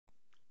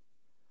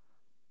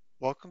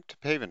Welcome to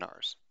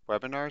Pavinar's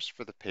webinars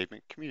for the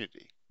pavement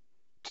community.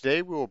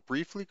 Today we will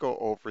briefly go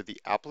over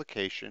the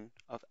application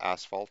of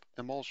asphalt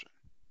emulsion.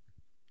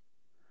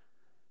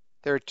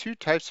 There are two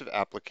types of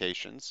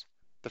applications.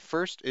 The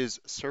first is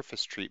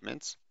surface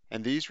treatments,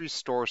 and these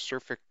restore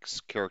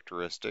surface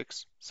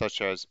characteristics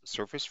such as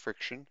surface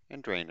friction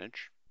and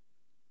drainage.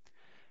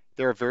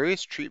 There are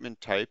various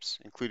treatment types,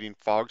 including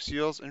fog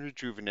seals and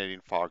rejuvenating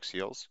fog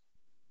seals,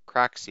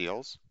 crack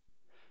seals,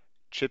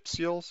 chip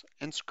seals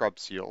and scrub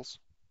seals,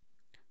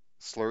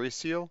 slurry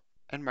seal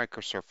and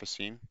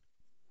microsurfacing,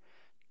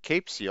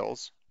 cape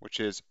seals, which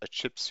is a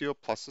chip seal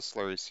plus a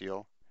slurry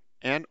seal,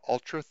 and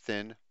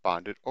ultra-thin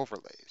bonded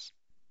overlays.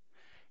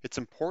 It's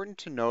important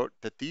to note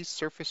that these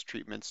surface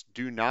treatments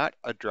do not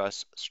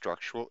address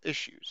structural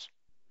issues.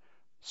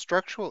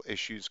 Structural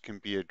issues can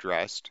be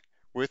addressed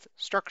with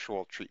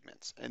structural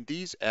treatments, and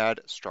these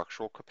add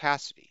structural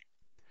capacity.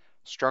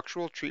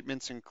 Structural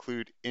treatments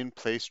include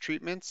in-place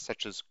treatments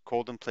such as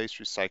cold-in-place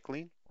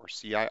recycling, or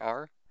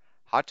CIR,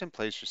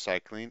 hot-in-place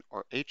recycling,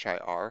 or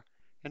HIR,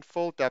 and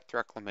full-depth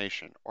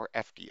reclamation, or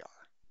FDR.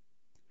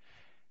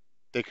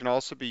 They can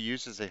also be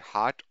used as a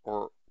hot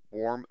or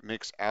warm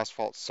mixed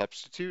asphalt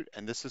substitute,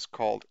 and this is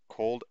called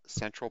cold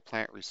central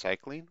plant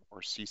recycling,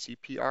 or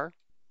CCPR.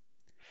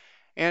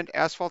 And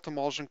asphalt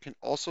emulsion can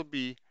also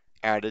be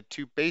added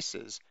to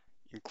bases,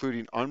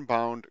 including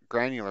unbound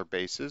granular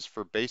bases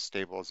for base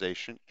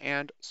stabilization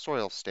and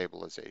soil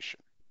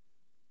stabilization.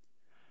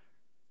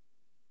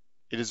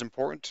 It is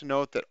important to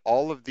note that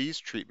all of these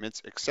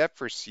treatments, except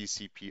for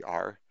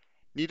CCPR,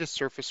 need a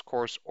surface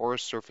course or a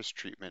surface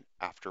treatment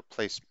after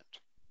placement.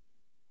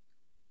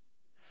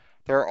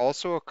 There are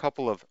also a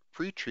couple of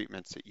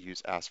pre-treatments that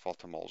use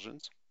asphalt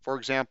emulsions. For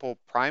example,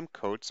 prime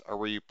coats are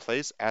where you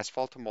place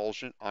asphalt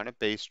emulsion on a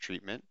base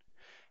treatment,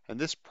 and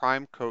this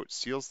prime coat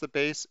seals the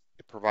base.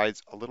 It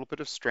provides a little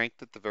bit of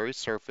strength at the very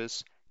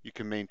surface. You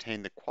can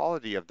maintain the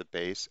quality of the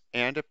base,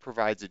 and it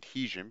provides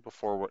adhesion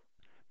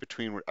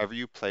between whatever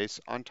you place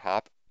on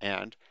top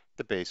and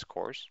the base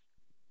course.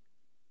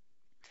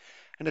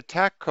 An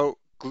attack coat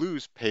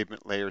glues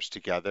pavement layers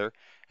together,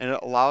 and it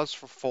allows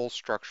for full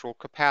structural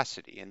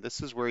capacity. And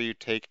this is where you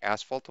take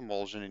asphalt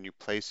emulsion and you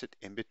place it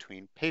in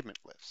between pavement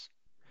lifts.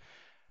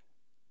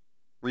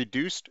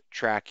 Reduced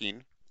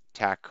tracking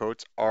tack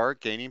coats are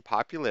gaining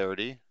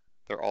popularity.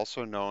 They're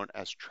also known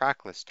as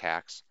trackless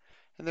tacks,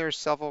 and there are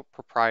several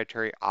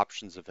proprietary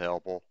options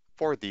available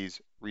for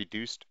these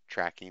reduced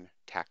tracking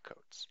tack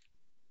coats.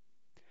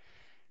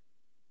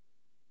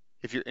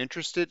 If you're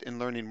interested in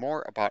learning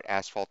more about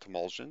asphalt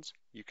emulsions,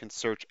 you can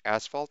search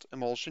asphalt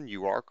emulsion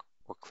UARC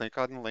or click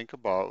on the link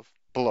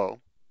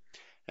below.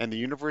 And the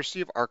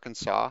University of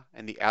Arkansas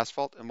and the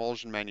Asphalt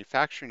Emulsion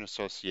Manufacturing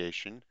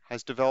Association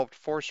has developed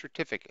 4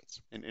 certificates: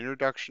 an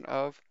introduction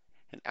of,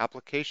 an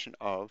application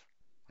of,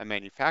 a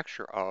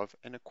manufacture of,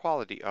 and a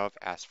quality of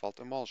asphalt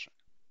emulsion.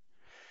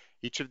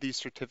 Each of these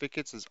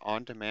certificates is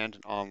on demand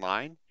and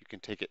online. You can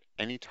take it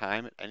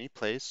anytime at any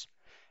place.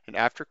 And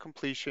after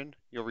completion,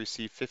 you'll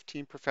receive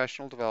 15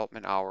 professional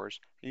development hours,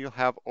 and you'll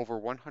have over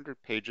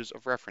 100 pages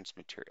of reference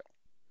material.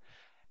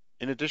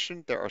 In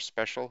addition, there are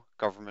special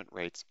government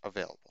rates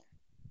available.